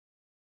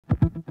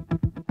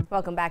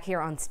Welcome back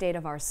here on State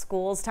of Our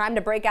Schools. Time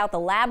to break out the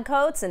lab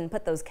coats and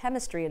put those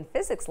chemistry and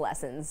physics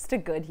lessons to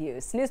good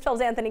use. News 12's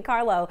Anthony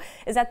Carlo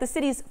is at the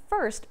city's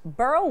first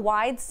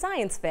borough-wide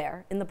science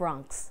fair in the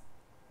Bronx.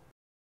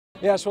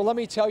 Yes, well, let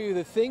me tell you,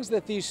 the things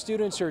that these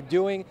students are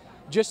doing,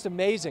 just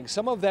amazing.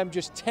 Some of them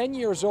just 10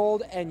 years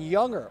old and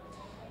younger.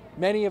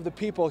 Many of the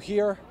people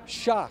here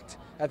shocked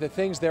at the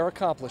things they're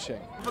accomplishing.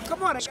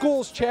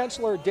 School's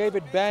Chancellor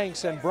David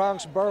Banks and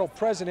Bronx Borough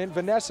President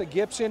Vanessa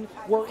Gibson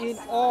were in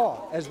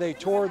awe as they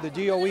toured the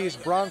DOE's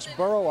Bronx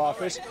Borough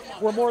office,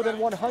 where more than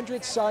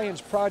 100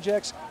 science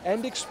projects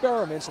and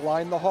experiments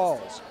lined the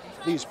halls.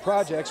 These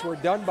projects were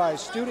done by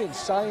student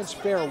science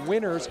fair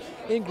winners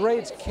in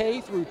grades K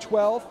through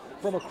 12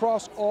 from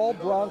across all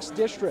Bronx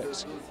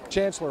districts.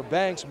 Chancellor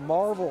Banks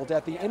marveled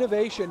at the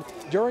innovation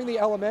during the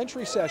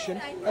elementary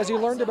session as he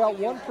learned about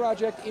one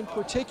project in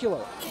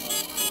particular,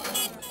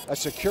 a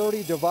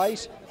security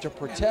device to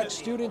protect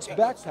students'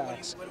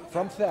 backpacks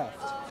from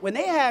theft. When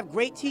they have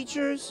great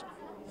teachers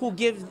who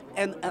give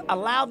and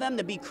allow them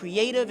to be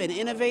creative and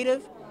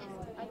innovative,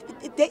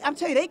 I'm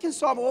telling you, they can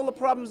solve all the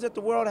problems that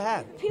the world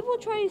has. People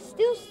try to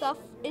steal stuff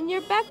in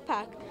your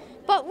backpack,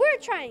 but we're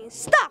trying to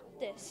stop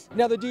this.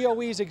 Now, the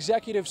DOE's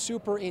executive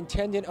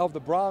superintendent of the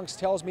Bronx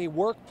tells me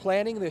work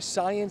planning this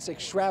science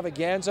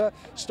extravaganza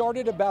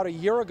started about a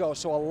year ago,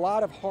 so a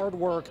lot of hard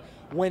work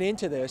went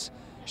into this.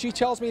 She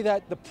tells me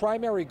that the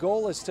primary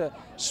goal is to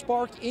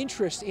spark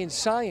interest in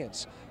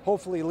science,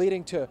 hopefully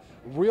leading to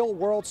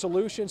real-world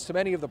solutions to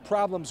many of the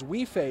problems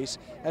we face,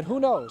 and who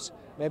knows,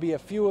 maybe a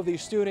few of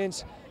these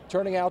students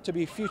turning out to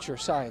be future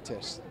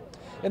scientists.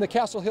 In the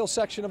Castle Hill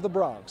section of the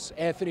Bronx,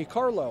 Anthony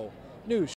Carlo, News